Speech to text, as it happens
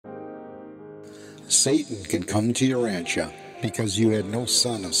Satan could come to Urantia because you had no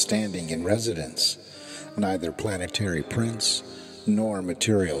son of standing in residence, neither planetary prince nor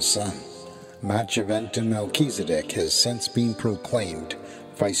material son. Machiventa Melchizedek has since been proclaimed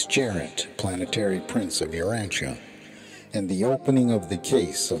vicegerent, planetary prince of Urantia, and the opening of the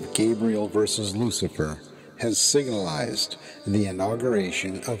case of Gabriel versus Lucifer has signalized the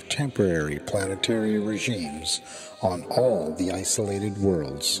inauguration of temporary planetary regimes on all the isolated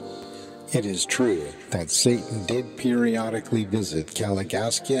worlds. It is true that Satan did periodically visit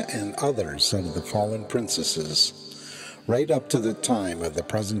Caligastia and others of the fallen princesses, right up to the time of the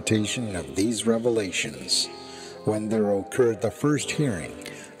presentation of these revelations, when there occurred the first hearing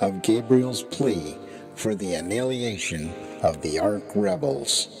of Gabriel's plea for the annihilation of the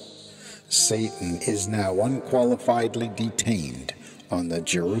archrebels. Satan is now unqualifiedly detained on the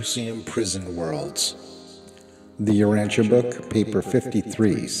Jerusem prison worlds. The Urantia Book, Paper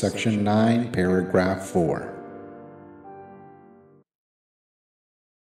 53, Section 9, Paragraph 4.